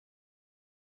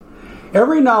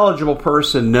Every knowledgeable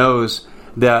person knows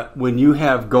that when you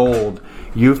have gold,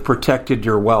 you've protected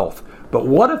your wealth. But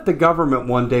what if the government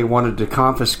one day wanted to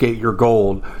confiscate your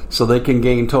gold so they can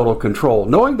gain total control,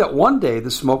 knowing that one day the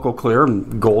smoke will clear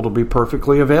and gold will be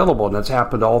perfectly available, and that's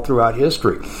happened all throughout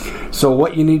history. So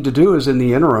what you need to do is, in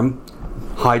the interim,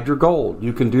 hide your gold.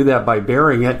 You can do that by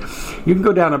burying it. You can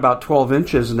go down about 12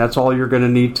 inches, and that's all you're going to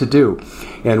need to do.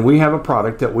 And we have a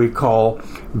product that we call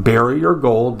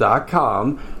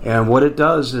buryyourgold.com, and what it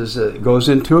does is it goes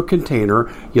into a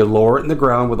container. You lower it in the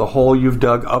ground with a hole you've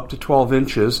dug up to 12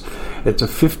 inches. It's a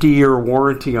 50-year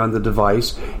warranty on the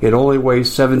device. It only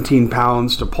weighs 17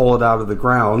 pounds to pull it out of the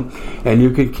ground, and you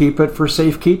can keep it for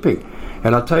safekeeping.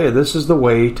 And I'll tell you, this is the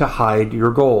way to hide your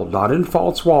gold. Not in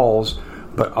false walls,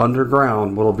 but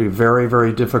underground, will be very,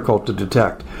 very difficult to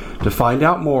detect. To find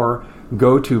out more,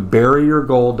 go to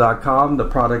buryyourgold.com. The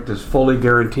product is fully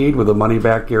guaranteed with a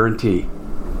money-back guarantee.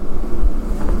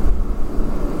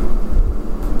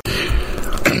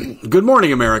 Good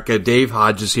morning, America. Dave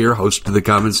Hodges here, host of The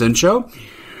Common Sense Show.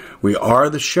 We are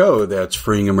the show that's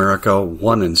freeing America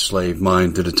one enslaved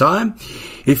mind at a time.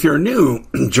 If you're new,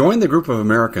 join the group of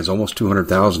Americans, almost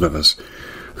 200,000 of us,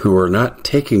 who are not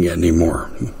taking it anymore.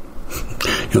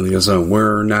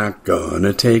 We're not going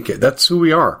to take it. That's who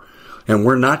we are. And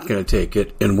we're not going to take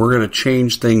it. And we're going to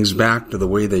change things back to the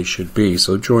way they should be.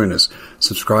 So join us.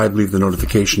 Subscribe. Leave the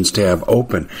notifications tab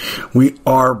open. We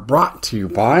are brought to you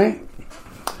by,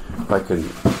 if I can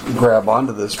grab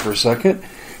onto this for a second,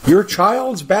 your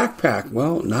child's backpack.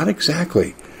 Well, not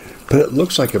exactly. But it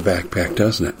looks like a backpack,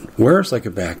 doesn't it? Wears like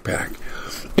a backpack.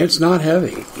 It's not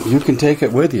heavy. You can take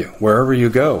it with you wherever you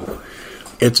go.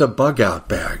 It's a bug-out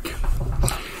bag.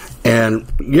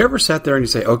 And you ever sat there and you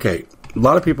say, okay, a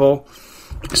lot of people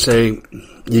say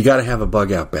you got to have a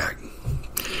bug-out bag.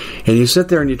 And you sit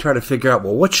there and you try to figure out,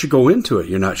 well, what should go into it?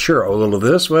 You're not sure. Oh, a little of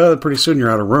this? Well, pretty soon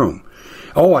you're out of room.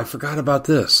 Oh, I forgot about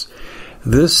this.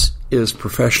 This is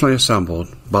professionally assembled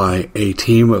by a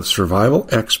team of survival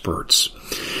experts.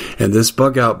 And this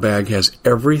bug-out bag has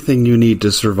everything you need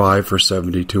to survive for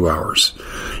 72 hours.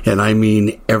 And I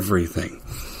mean everything.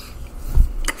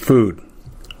 Food,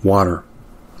 water,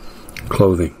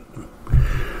 clothing,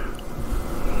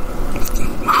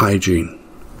 hygiene,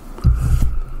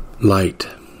 light,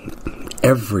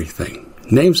 everything.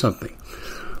 Name something.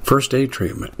 First aid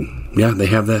treatment. Yeah, they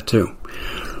have that too.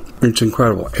 It's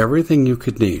incredible. Everything you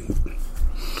could need.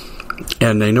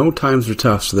 And they know times are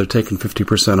tough, so they're taking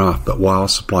 50% off, but while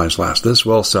supplies last. This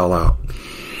will sell out.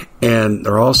 And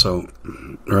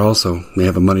they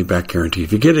have a money-back guarantee.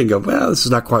 If you get it and go, well, this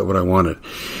is not quite what I wanted,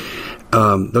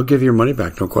 they'll give you your money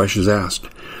back, no questions asked.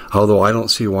 Although I don't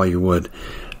see why you would.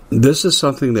 This is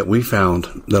something that we found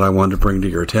that I wanted to bring to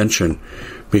your attention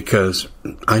because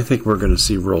I think we're going to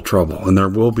see real trouble. And there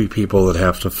will be people that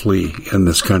have to flee in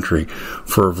this country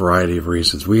for a variety of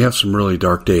reasons. We have some really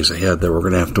dark days ahead that we're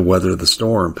going to have to weather the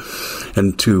storm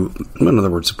and in other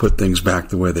words, to put things back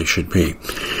the way they should be.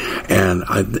 And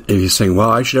if you're saying,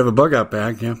 well, I should have a bug-out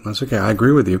bag. Yeah, that's okay. I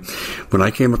agree with you. When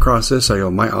I came across this, I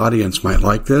go, my audience might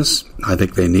like this. I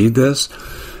think they need this.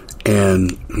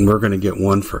 And we're going to get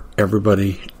one for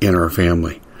everybody in our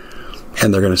family.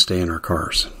 And they're going to stay in our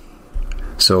cars.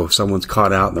 So if someone's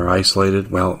caught out and they're isolated,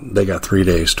 well, they got 3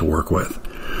 days to work with.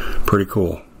 Pretty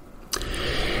cool.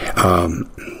 The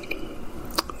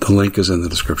link is in the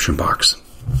description box.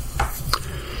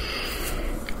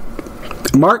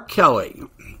 Mark Kelly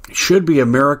should be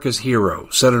America's hero.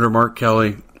 Senator Mark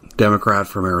Kelly, Democrat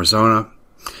from Arizona.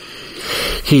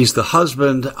 He's the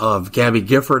husband of Gabby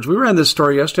Giffords. We ran this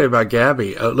story yesterday about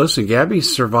Gabby. Listen, Gabby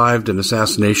survived an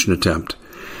assassination attempt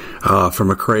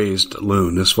from a crazed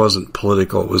loon. This wasn't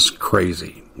political. It was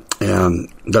crazy.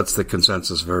 And that's the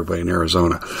consensus of everybody in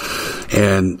Arizona.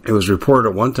 And it was reported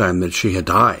at one time that she had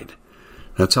died.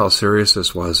 That's how serious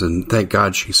this was. And thank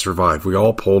God she survived. We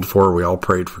all pulled for her. We all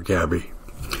prayed for Gabby.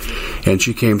 And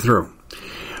she came through.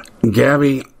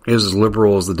 Gabby is as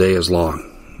liberal as the day is long.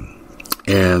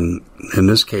 And in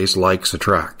this case, likes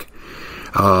attract.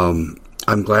 I'm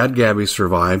glad Gabby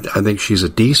survived. I think she's a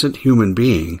decent human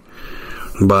being,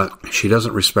 but she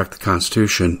doesn't respect the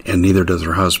Constitution, and neither does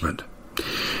her husband.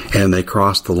 And they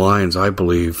crossed the lines, I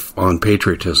believe, on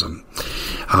patriotism.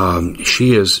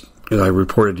 She is, as I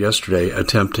reported yesterday,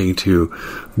 attempting to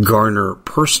garner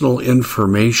personal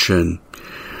information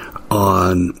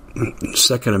on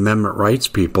Second Amendment rights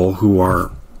people who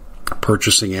are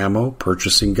purchasing ammo,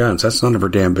 purchasing guns. That's none of her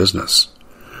damn business.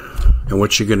 And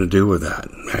what you going to do with that?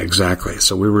 Exactly.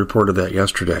 So we reported that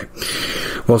yesterday.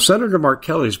 Well, Senator Mark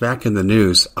Kelly's back in the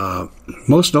news,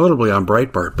 most notably on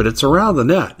Breitbart, but it's around the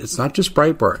net. It's not just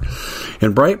Breitbart.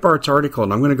 In Breitbart's article,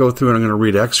 and I'm going to go through and I'm going to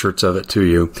read excerpts of it to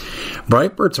you.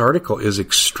 Breitbart's article is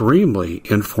extremely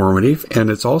informative, and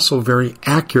it's also very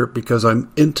accurate because I'm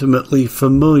intimately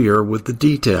familiar with the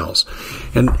details.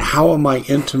 And how am I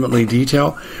intimately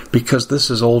detailed? Because this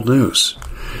is old news.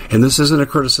 And this isn't a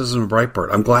criticism of Breitbart.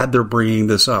 I'm glad they're bringing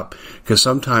this up, because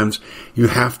sometimes you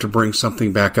have to bring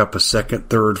something back up a second,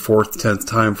 third, fourth, 10th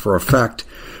time for effect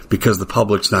because the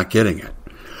public's not getting it.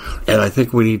 And I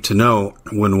think we need to know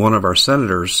when one of our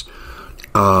senators,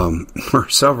 or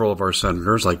several of our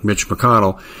senators, like Mitch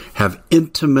McConnell, have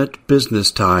intimate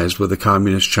business ties with the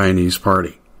Communist Chinese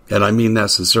Party. And I mean that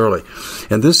sincerely.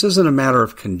 And this isn't a matter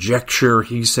of conjecture,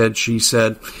 he said, she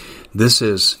said. This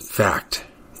is fact.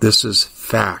 This is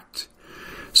fact.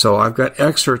 So I've got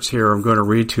excerpts here I'm going to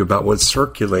read to you about what's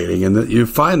circulating. And you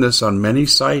find this on many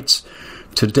sites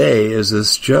today as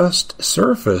this just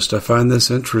surfaced. I find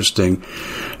this interesting.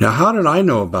 Now, how did I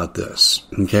know about this?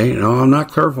 Okay, no, I'm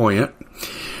not clairvoyant.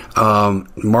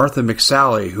 Martha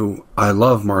McSally, who I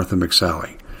love Martha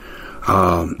McSally,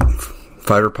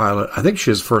 fighter pilot. I think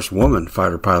she was the first woman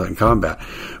fighter pilot in combat.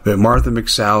 But Martha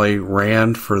McSally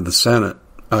ran for the Senate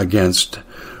against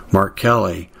Mark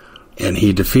Kelly, and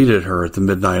he defeated her at the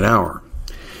midnight hour.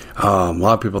 A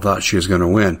lot of people thought she was going to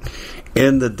win.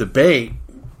 In the debate,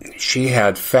 she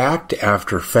had fact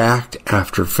after fact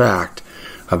after fact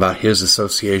about his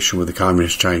association with the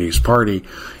Communist Chinese Party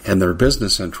and their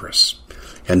business interests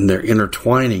and their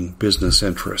intertwining business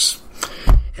interests.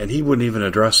 And he wouldn't even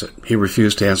address it. He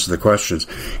refused to answer the questions.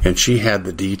 And she had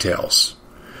the details.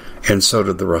 And so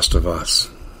did the rest of us.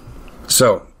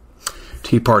 So,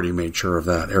 Tea Party made sure of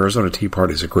that. Arizona Tea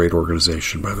Party is a great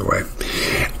organization, by the way.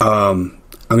 I'm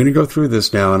going to go through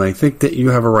this now, and I think that you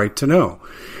have a right to know.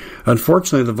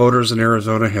 Unfortunately, the voters in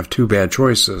Arizona have two bad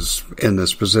choices in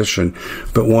this position,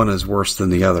 but one is worse than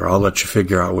the other. I'll let you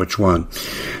figure out which one.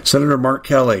 Senator Mark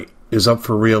Kelly is up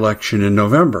for re-election in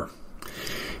November.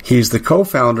 He's the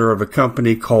co-founder of a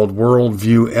company called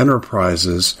Worldview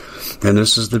Enterprises, and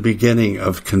this is the beginning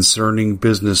of concerning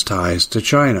business ties to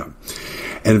China.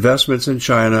 Investments in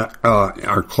China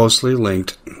are closely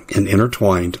linked and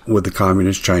intertwined with the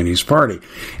Communist Chinese Party.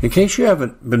 In case you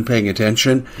haven't been paying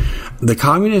attention, the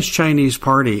Communist Chinese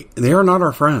Party, they are not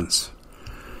our friends.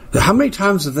 How many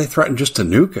times have they threatened just to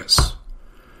nuke us?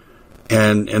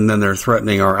 And then they're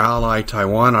threatening our ally,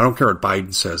 Taiwan. I don't care what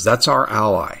Biden says. That's our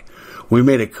ally. We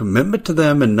made a commitment to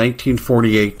them in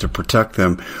 1948 to protect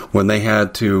them when they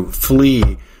had to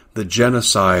flee the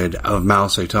genocide of Mao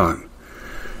Zedong.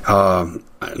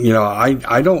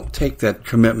 I don't take that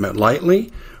commitment lightly.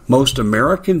 Most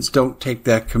Americans don't take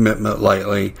that commitment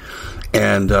lightly.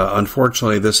 And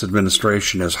unfortunately, this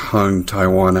administration has hung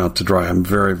Taiwan out to dry. I'm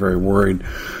very, very worried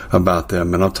about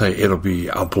them. And I'll tell you, it'll be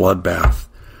a bloodbath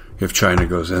if China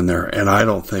goes in there. And I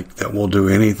don't think that we'll do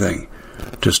anything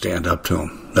to stand up to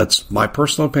them. That's my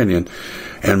personal opinion.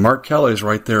 And Mark Kelly's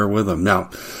right there with them.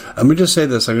 Now, let me just say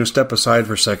this. I'm going to step aside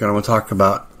for a second. I want to talk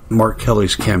about Mark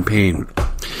Kelly's campaign.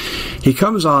 He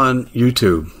comes on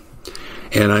YouTube,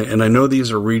 and I know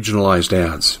these are regionalized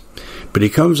ads, but he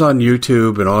comes on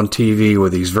YouTube and on TV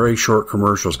with these very short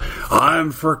commercials.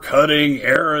 I'm for cutting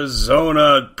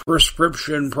Arizona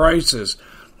prescription prices.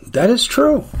 That is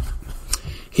true.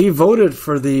 He voted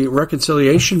for the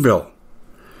reconciliation bill.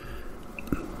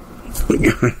 The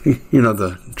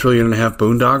 $1.5 trillion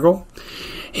boondoggle.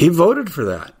 He voted for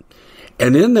that.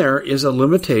 And in there is a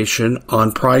limitation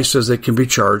on prices that can be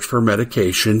charged for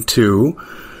medication to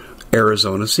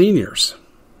Arizona seniors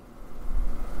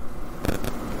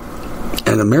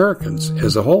and Americans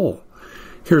as a whole.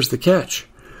 Here's the catch.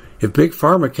 If Big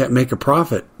Pharma can't make a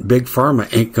profit, Big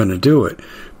Pharma ain't going to do it.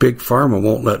 Big Pharma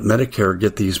won't let Medicare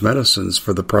get these medicines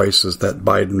for the prices that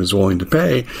Biden is willing to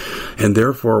pay, and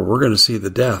therefore we're going to see the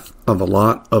death of a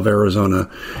lot of Arizona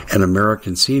and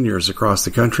American seniors across the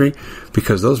country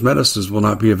because those medicines will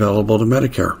not be available to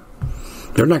Medicare.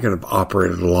 They're not going to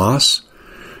operate at a loss.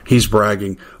 He's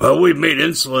bragging, well, we've made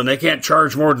insulin. They can't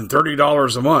charge more than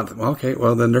 $30 a month. Okay,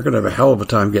 well, then they're going to have a hell of a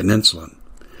time getting insulin.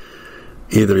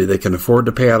 Either they can afford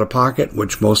to pay out of pocket,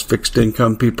 which most fixed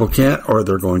income people can't, or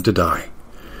they're going to die.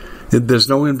 There's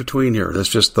no in between here. That's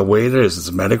just the way it is. It's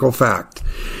a medical fact.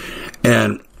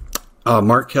 And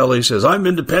Mark Kelly says, I'm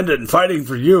independent and fighting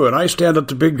for you, and I stand up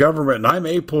to big government, and I'm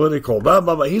apolitical, blah,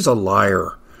 blah, blah. He's a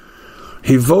liar.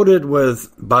 He voted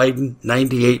with Biden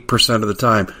 98% of the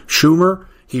time. Schumer,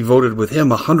 he voted with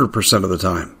him 100% of the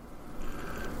time.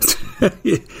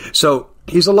 So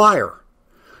he's a liar.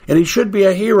 And he should be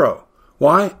a hero.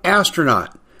 Why?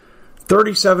 Astronaut.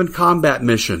 37 combat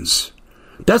missions.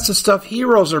 That's the stuff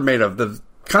heroes are made of, the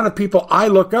kind of people I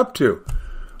look up to.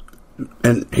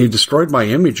 And he destroyed my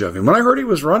image of him. When I heard he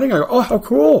was running, I go, oh, how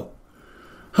cool.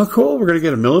 How cool. We're going to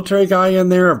get a military guy in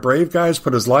there, a brave guy who's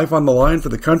put his life on the line for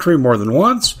the country more than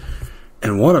once.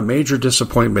 And what a major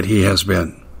disappointment he has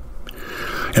been.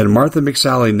 And Martha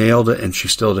McSally nailed it, and she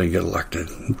still didn't get elected.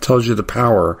 It tells you the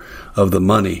power of the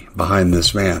money behind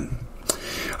this man.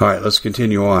 All right, let's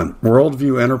continue on.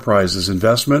 Worldview Enterprises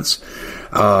Investments,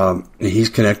 he's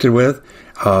connected with.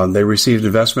 They received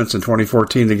investments in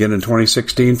 2014, again in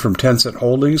 2016, from Tencent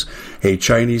Holdings, a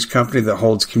Chinese company that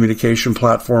holds communication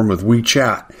platform with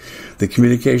WeChat. The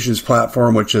communications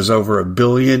platform, which has over 1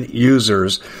 billion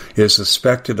users, is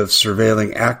suspected of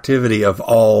surveilling activity of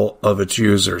all of its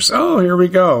users. Oh, here we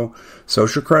go.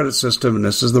 Social credit system, and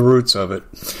this is the roots of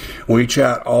it.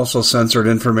 WeChat also censored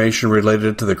information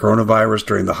related to the coronavirus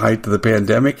during the height of the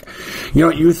pandemic. You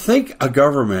know, you think a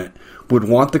government would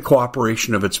want the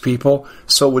cooperation of its people,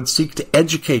 so would seek to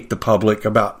educate the public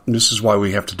about this is why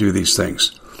we have to do these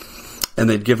things. And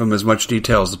they'd give them as much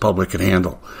detail as the public could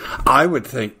handle. I would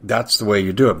think that's the way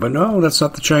you do it. But no, that's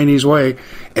not the Chinese way.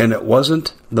 And it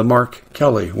wasn't the Mark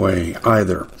Kelly way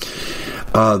either.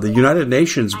 The United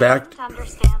Nations backed... I didn't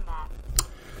understand that.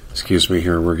 Excuse me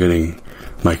here.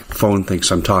 My phone thinks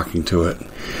I'm talking to it.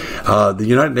 The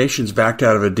United Nations backed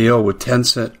out of a deal with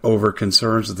Tencent over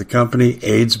concerns that the company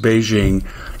aids Beijing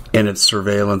in its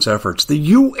surveillance efforts. The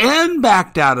UN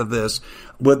backed out of this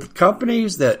with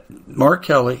companies that Mark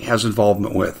Kelly has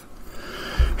involvement with.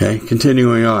 Okay,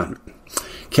 continuing on.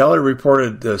 Kelly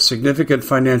reported a significant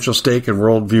financial stake in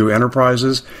Worldview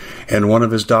Enterprises, and one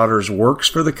of his daughters works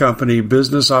for the company,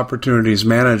 Business Opportunities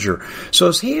Manager. So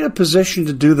is he in a position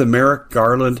to do the Merrick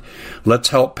Garland, let's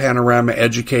help Panorama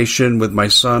Education with my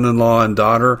son-in-law and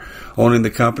daughter owning the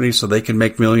company so they can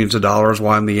make millions of dollars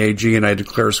while I'm the AG and I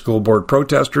declare school board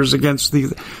protesters against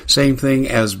the same thing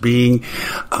as being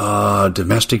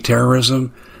domestic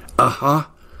terrorism?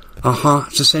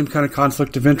 It's the same kind of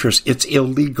conflict of interest. It's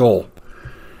illegal.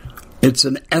 It's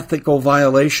an ethical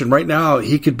violation. Right now,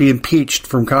 he could be impeached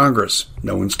from Congress.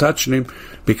 No one's touching him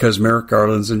because Merrick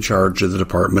Garland's in charge of the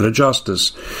Department of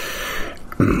Justice.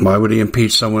 Why would he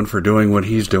impeach someone for doing what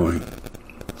he's doing?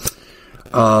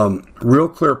 Real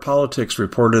Clear Politics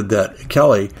reported that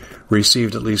Kelly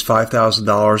received at least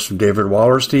 $5,000 from David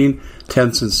Wallerstein,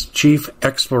 Tencent's chief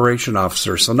exploration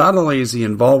officer. So not only is he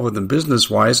involved with them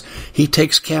business-wise, he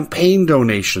takes campaign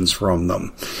donations from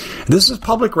them. This is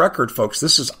public record, folks.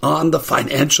 This is on the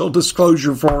financial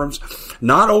disclosure forums,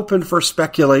 not open for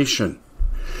speculation.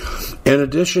 In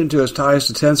addition to his ties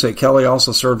to Tencent, Kelly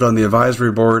also served on the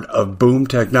advisory board of Boom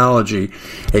Technology,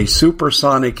 a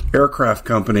supersonic aircraft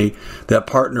company that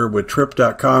partnered with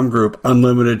Trip.com Group,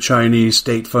 unlimited Chinese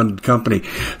state-funded company.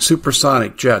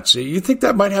 Supersonic jets. You think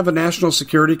that might have a national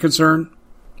security concern?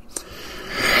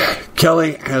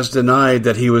 Kelly has denied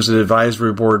that he was an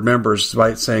advisory board member,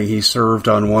 despite saying he served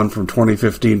on one from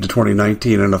 2015 to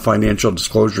 2019 in a financial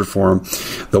disclosure forum,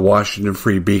 the Washington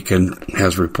Free Beacon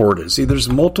has reported. See, there's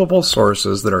multiple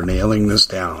sources that are nailing this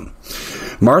down.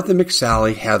 Martha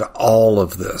McSally had all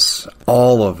of this,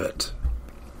 all of it.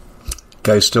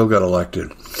 Guy still got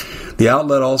elected. The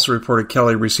outlet also reported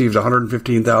Kelly received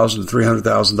 $115,000 to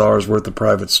 $300,000 worth of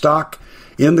private stock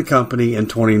in the company in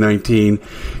 2019.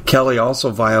 Kelly also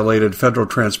violated federal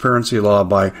transparency law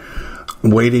by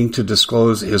waiting to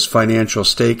disclose his financial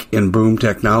stake in Boom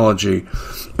Technology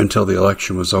until the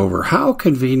election was over. How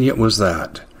convenient was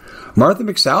that? Martha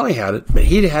McSally had it, but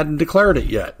he hadn't declared it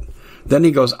yet. Then he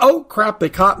goes, oh crap, they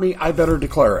caught me, I better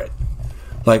declare it.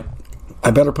 Like, I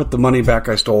better put the money back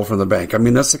I stole from the bank. I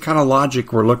mean, that's the kind of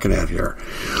logic we're looking at here.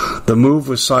 The move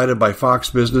was cited by Fox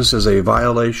Business as a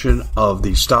violation of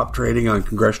the Stop Trading on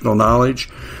Congressional Knowledge,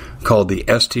 called the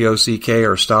STOCK,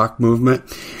 or Stock Movement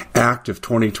Act of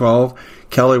 2012.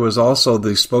 Kelly was also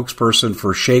the spokesperson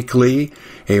for Shake Lee,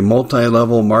 a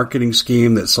multi-level marketing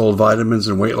scheme that sold vitamins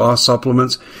and weight loss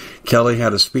supplements. Kelly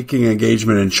had a speaking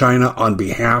engagement in China on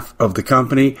behalf of the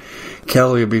company.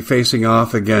 Kelly will be facing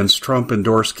off against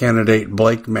Trump-endorsed candidate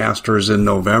Blake Masters in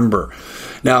November.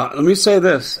 Now, let me say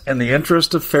this, in the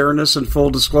interest of fairness and full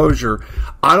disclosure,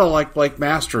 I don't like Blake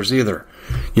Masters either.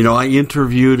 You know, I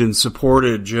interviewed and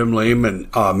supported Jim Lehman,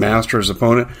 Masters'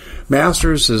 opponent.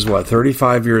 Masters is,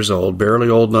 35 years old, barely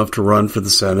old enough to run for the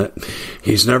Senate.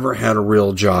 He's never had a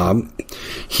real job.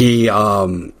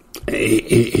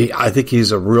 I think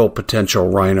he's a real potential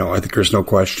rhino. I think there's no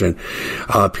question.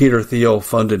 Peter Thiel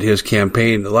funded his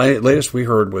campaign. The latest we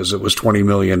heard was it was $20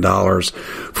 million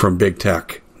from big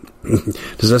tech.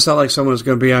 Does that sound like someone who's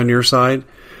going to be on your side?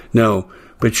 No.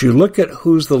 But you look at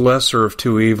who's the lesser of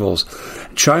two evils.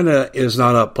 China is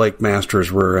not up Blake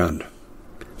Masters' rear end.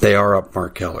 They are up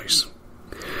Mark Kelly's.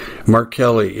 Mark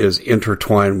Kelly is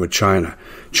intertwined with China.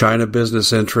 China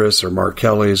business interests are Mark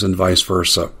Kelly's and vice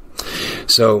versa.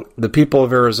 So the people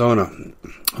of Arizona,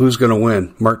 who's going to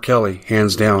win? Mark Kelly,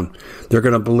 hands down. They're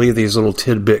going to believe these little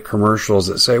tidbit commercials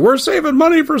that say, we're saving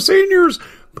money for seniors.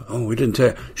 But, oh, we didn't tell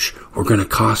you. Shh, we're going to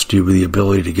cost you the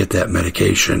ability to get that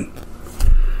medication.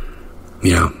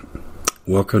 Yeah.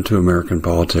 Welcome to American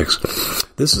politics.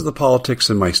 This is the politics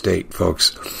in my state,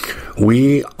 folks.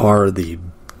 We are the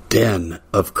den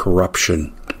of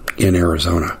corruption in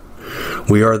Arizona.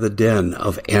 We are the den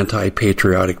of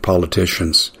anti-patriotic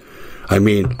politicians. I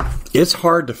mean, it's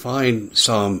hard to find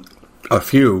a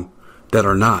few that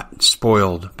are not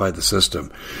spoiled by the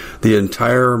system. The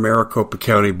entire Maricopa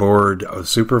County Board of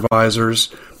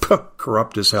Supervisors,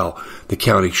 corrupt as hell. The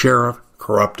county sheriff,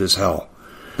 corrupt as hell.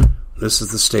 This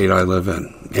is the state I live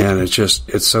in. And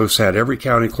it's so sad. Every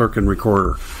county clerk and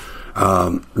recorder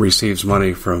receives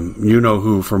money from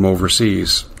you-know-who from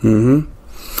overseas.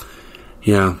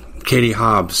 Yeah. Katie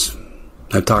Hobbs,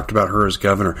 I talked about her as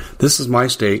governor. This is my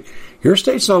state. Your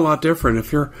state's not a lot different.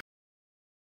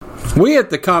 We at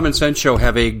the Common Sense Show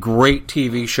have a great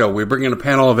TV show. We bring in a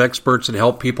panel of experts and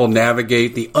help people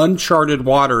navigate the uncharted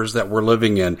waters that we're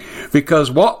living in.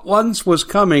 Because what once was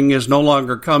coming is no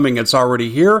longer coming. It's already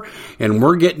here, and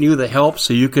we're getting you the help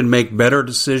so you can make better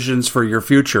decisions for your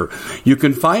future. You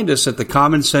can find us at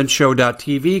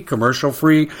thecommonsenseshow.tv,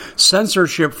 commercial-free,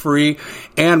 censorship-free,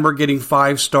 and we're getting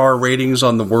 5-star ratings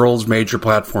on the world's major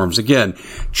platforms. Again,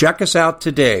 check us out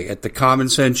today at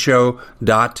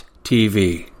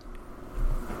thecommonsenseshow.tv.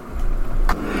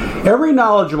 Every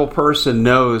knowledgeable person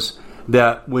knows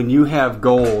that when you have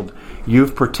gold,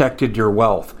 you've protected your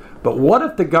wealth. But what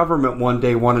if the government one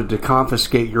day wanted to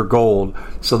confiscate your gold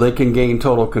so they can gain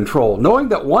total control, knowing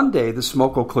that one day the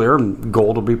smoke will clear and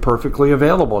gold will be perfectly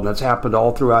available, and that's happened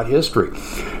all throughout history.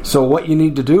 So what you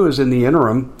need to do is, in the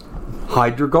interim,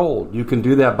 hide your gold. You can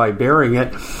do that by burying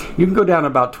it. You can go down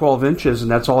about 12 inches, and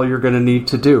that's all you're going to need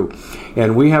to do.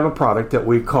 And we have a product that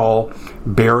we call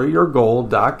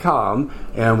buryyourgold.com,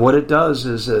 and what it does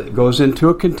is it goes into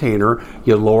a container.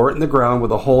 You lower it in the ground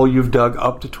with a hole you've dug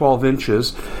up to 12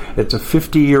 inches. It's a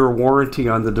 50-year warranty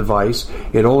on the device.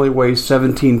 It only weighs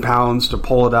 17 pounds to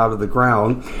pull it out of the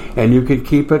ground, and you can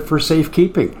keep it for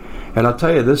safekeeping. And I'll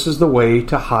tell you, this is the way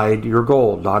to hide your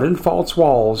gold. Not in false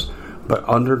walls, but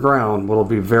underground will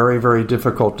be very, very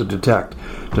difficult to detect.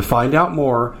 To find out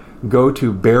more, go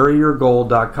to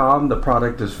buryyourgold.com. The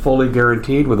product is fully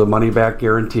guaranteed with a money-back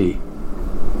guarantee.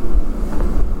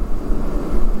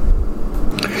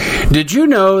 Did you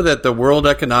know that the World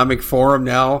Economic Forum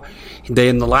now,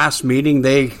 in the last meeting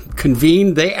they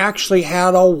convened, they actually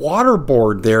had a water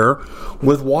board there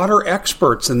with water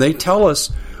experts, and they tell us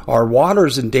our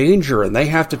water's in danger and they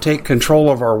have to take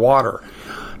control of our water.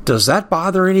 Does that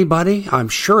bother anybody? I'm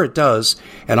sure it does.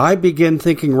 And I begin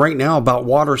thinking right now about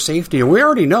water safety. And we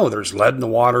already know there's lead in the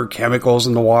water, chemicals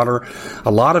in the water.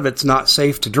 A lot of it's not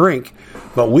safe to drink.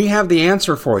 But we have the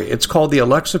answer for you. It's called the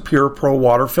Alexa Pure Pro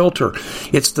Water Filter.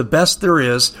 It's the best there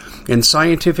is, and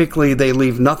scientifically they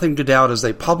leave nothing to doubt as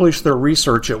they publish their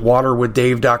research at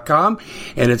waterwithdave.com,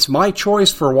 and it's my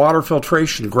choice for water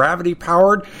filtration. Gravity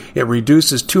powered, it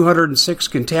reduces 206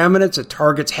 contaminants, it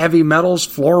targets heavy metals,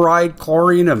 fluoride,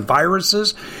 chlorine, and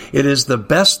viruses. It is the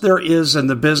best there is in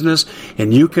the business,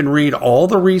 and you can read all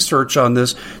the research on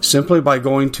this simply by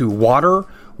going to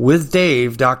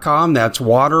waterwithdave.com. That's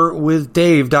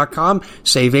waterwithdave.com.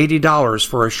 Save $80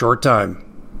 for a short time.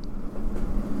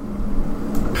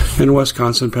 In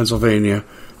Wisconsin, Pennsylvania,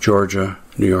 Georgia,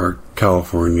 New York,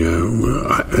 California,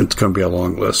 it's going to be a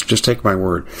long list. Just take my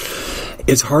word.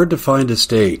 It's hard to find a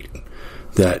state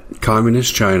that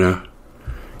Communist China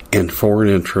and foreign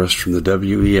interests from the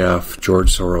WEF,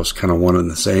 George Soros, kind of one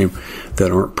and the same, that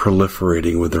aren't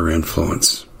proliferating with their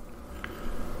influence.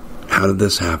 How did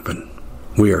this happen?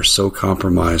 We are so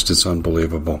compromised, it's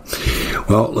unbelievable.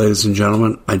 Well, ladies and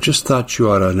gentlemen, I just thought you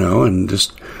ought to know, and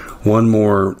just one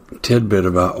more tidbit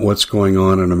about what's going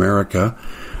on in America.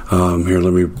 Here,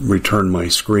 let me return my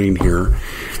screen here.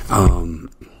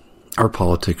 Our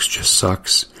politics just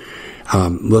sucks.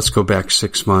 Let's go back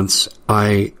 6 months.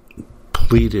 I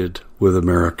pleaded with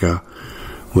America,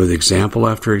 with example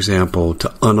after example,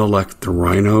 to unelect the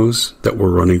rhinos that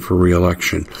were running for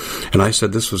re-election. And I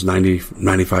said this was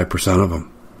 95% of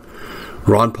them.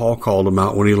 Ron Paul called them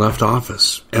out when he left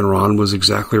office, and Ron was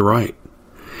exactly right.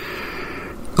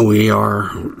 We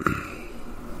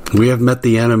have met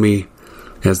the enemy,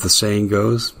 as the saying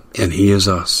goes, and he is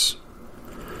us.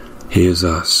 He is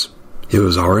us. It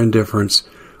was our indifference,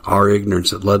 our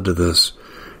ignorance that led to this.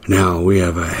 Now we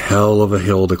have a hell of a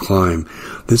hill to climb.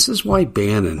 This is why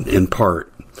Bannon, in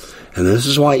part, and this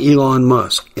is why Elon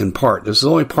Musk, in part, this is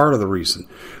only part of the reason,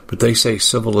 but they say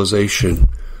civilization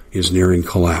is nearing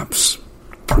collapse.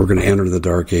 We're going to enter the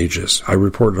dark ages. I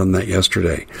reported on that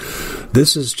yesterday.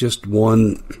 This is just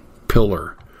one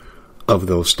pillar of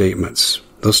those statements.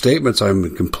 Those statements I'm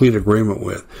in complete agreement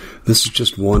with. This is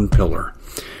just one pillar.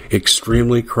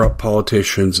 Extremely corrupt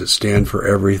politicians that stand for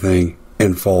everything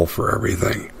and fall for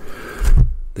everything.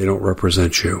 They don't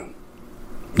represent you.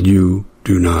 You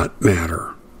do not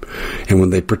matter. And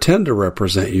when they pretend to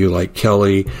represent you like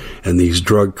Kelly and these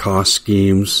drug cost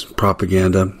schemes,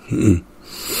 propaganda,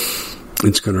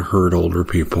 it's going to hurt older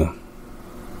people.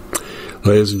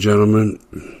 Ladies and gentlemen,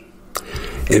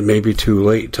 it may be too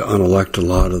late to unelect a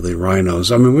lot of the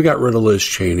rhinos. I mean, we got rid of Liz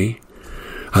Cheney.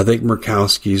 I think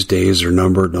Murkowski's days are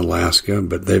numbered in Alaska,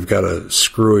 but they've got a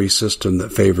screwy system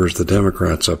that favors the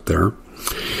Democrats up there.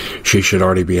 She should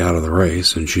already be out of the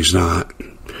race, and she's not.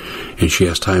 And she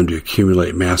has time to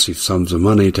accumulate massive sums of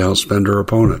money to outspend her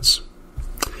opponents.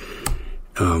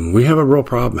 We have a real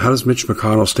problem. How does Mitch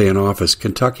McConnell stay in office?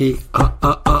 Kentucky,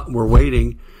 we're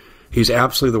waiting. He's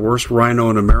absolutely the worst rhino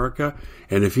in America.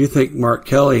 And if you think Mark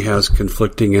Kelly has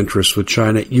conflicting interests with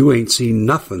China, you ain't seen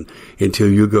nothing until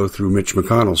you go through Mitch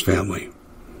McConnell's family.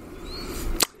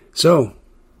 So,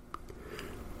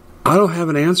 I don't have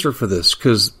an answer for this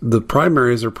because the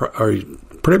primaries are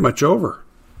pretty much over.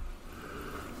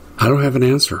 I don't have an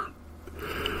answer.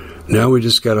 Now we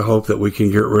just got to hope that we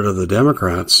can get rid of the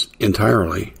Democrats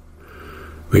entirely,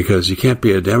 because you can't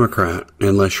be a Democrat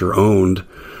unless you're owned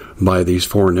by these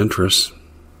foreign interests.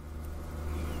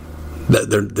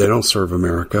 They don't serve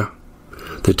America.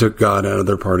 They took God out of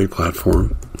their party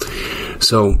platform.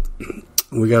 So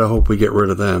we got to hope we get rid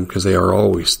of them, because they are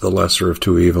always the lesser of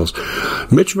two evils.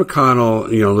 Mitch McConnell,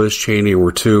 Liz Cheney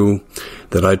were two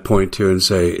that I'd point to and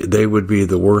say they would be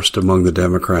the worst among the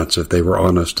Democrats if they were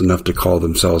honest enough to call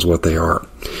themselves what they are.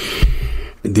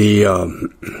 The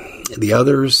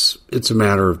others, it's a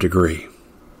matter of degree.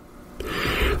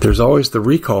 There's always the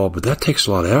recall, but that takes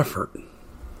a lot of effort.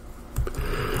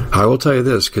 I will tell you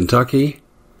this, Kentucky,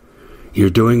 you're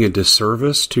doing a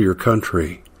disservice to your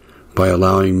country by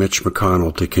allowing Mitch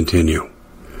McConnell to continue.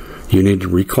 You need to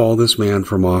recall this man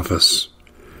from office.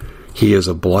 He is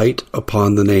a blight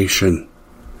upon the nation.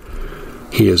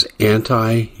 He is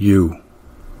anti-you,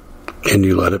 and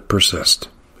you let it persist.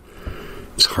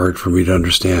 It's hard for me to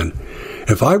understand.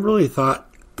 If I really thought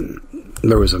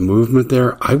there was a movement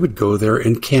there, I would go there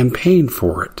and campaign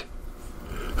for it.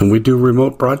 And we do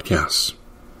remote broadcasts.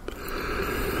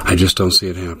 I just don't see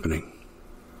it happening.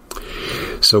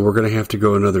 So we're going to have to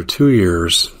go another 2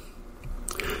 years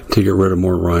to get rid of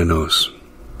more rhinos.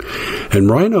 And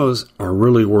rhinos are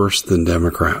really worse than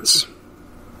Democrats.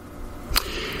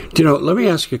 Let me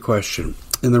ask you a question.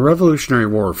 In the Revolutionary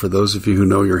War, for those of you who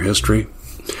know your history,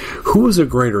 who was a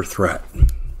greater threat?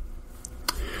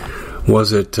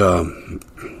 Was it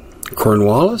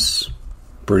Cornwallis,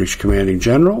 British commanding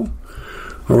general,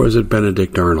 or was it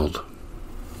Benedict Arnold?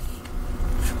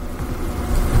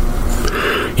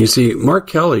 You see, Mark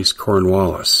Kelly's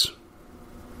Cornwallis.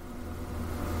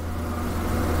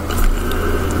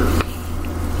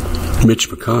 Mitch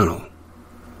McConnell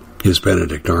is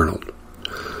Benedict Arnold,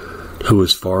 who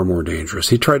was far more dangerous.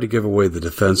 He tried to give away the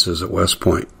defenses at West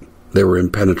Point. They were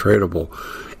impenetrable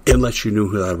unless you knew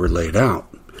who that were laid out.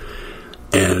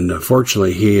 And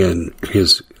fortunately, he and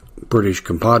his British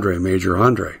compadre, Major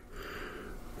Andre,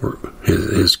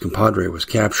 his compadre was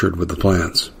captured with the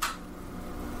plans.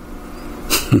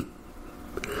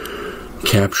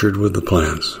 Captured with the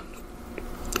plans.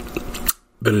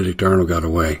 Benedict Arnold got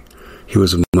away. He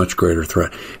was a much greater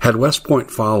threat. Had West Point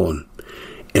fallen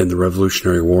in the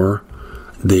Revolutionary War,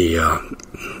 the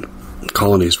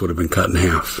colonies would have been cut in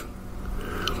half.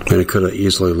 And it could have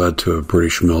easily led to a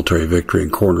British military victory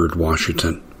and cornered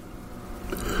Washington.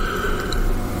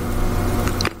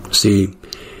 See,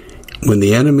 when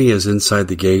the enemy is inside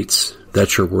the gates,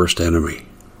 that's your worst enemy.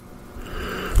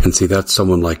 And see, that's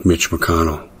someone like Mitch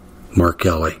McConnell, Mark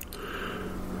Kelly.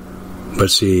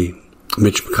 But see,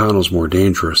 Mitch McConnell's more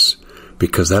dangerous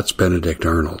because that's Benedict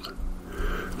Arnold.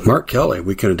 Mark Kelly,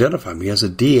 we can identify him. He has a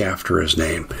D after his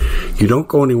name. You don't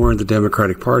go anywhere in the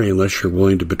Democratic Party unless you're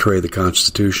willing to betray the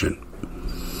Constitution.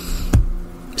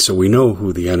 So we know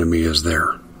who the enemy is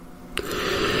there.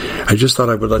 I just thought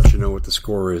I would let you know what the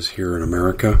score is here in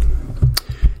America.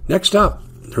 Next up,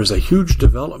 there's a huge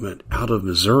development out of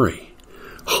Missouri.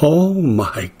 Oh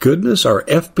my goodness, are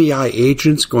FBI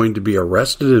agents going to be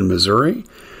arrested in Missouri?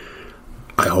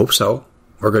 I hope so.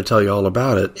 we're going to tell you all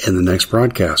about it in the next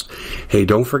broadcast. Hey,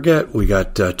 don't forget, we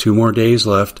got 2 more days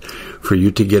left for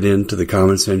you to get into the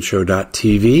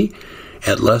CommonSenseShow.tv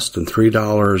at less than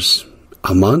 $3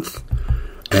 a month.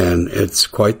 And it's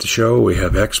quite the show. We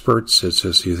have experts. It's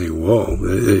just, you think, whoa,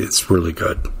 it's really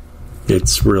good.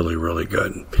 It's really, really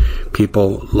good.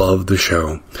 People love the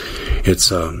show. It's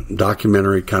a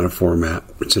documentary kind of format.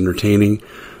 It's entertaining,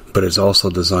 but it's also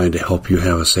designed to help you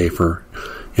have a safer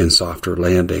and softer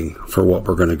landing for what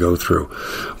we're going to go through.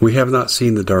 We have not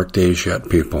seen the dark days yet,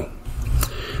 people.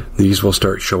 These will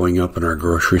start showing up in our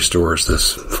grocery stores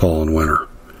this fall and winter.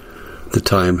 The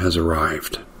time has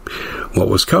arrived. What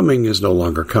was coming is no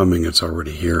longer coming. It's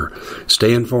already here.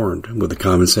 Stay informed with the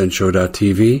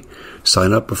CommonSenseShow.tv.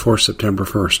 Sign up before September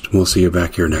 1st. We'll see you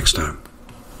back here next time.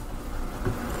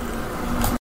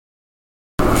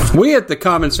 We at the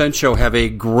Common Sense Show have a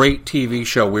great TV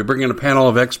show. We bring in a panel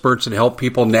of experts and help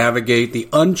people navigate the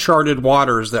uncharted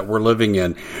waters that we're living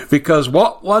in. Because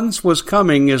what once was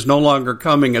coming is no longer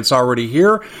coming. It's already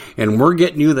here, and we're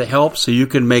getting you the help so you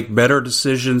can make better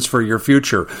decisions for your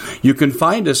future. You can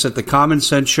find us at the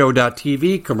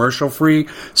CommonSenseShow.tv, commercial-free,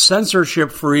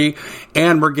 censorship-free,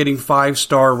 and we're getting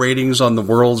 5-star ratings on the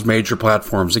world's major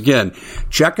platforms. Again,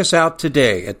 check us out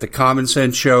today at the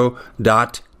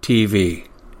CommonSenseShow.tv.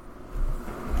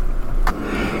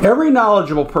 Every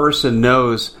knowledgeable person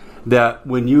knows that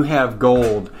when you have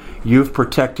gold, you've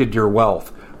protected your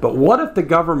wealth. But what if the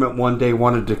government one day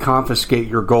wanted to confiscate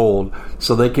your gold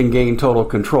so they can gain total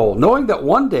control, knowing that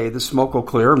one day the smoke will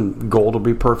clear and gold will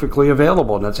be perfectly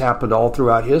available, and that's happened all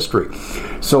throughout history.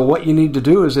 So what you need to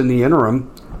do is, in the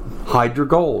interim, hide your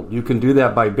gold. You can do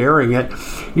that by burying it.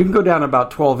 You can go down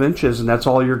about 12 inches, and that's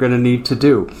all you're going to need to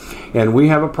do. And we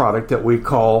have a product that we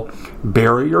call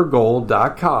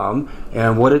buryyourgold.com,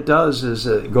 and what it does is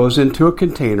it goes into a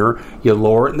container. You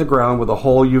lower it in the ground with a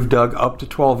hole you've dug up to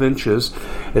 12 inches.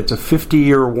 It's a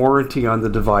 50-year warranty on the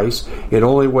device. It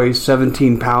only weighs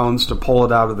 17 pounds to pull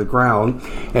it out of the ground,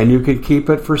 and you can keep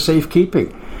it for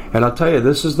safekeeping. And I'll tell you,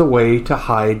 this is the way to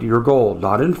hide your gold,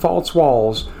 not in false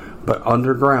walls, but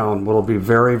underground, will be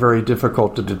very, very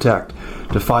difficult to detect.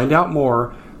 To find out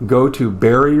more, go to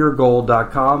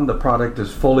buryyourgold.com. The product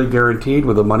is fully guaranteed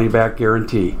with a money-back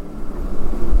guarantee.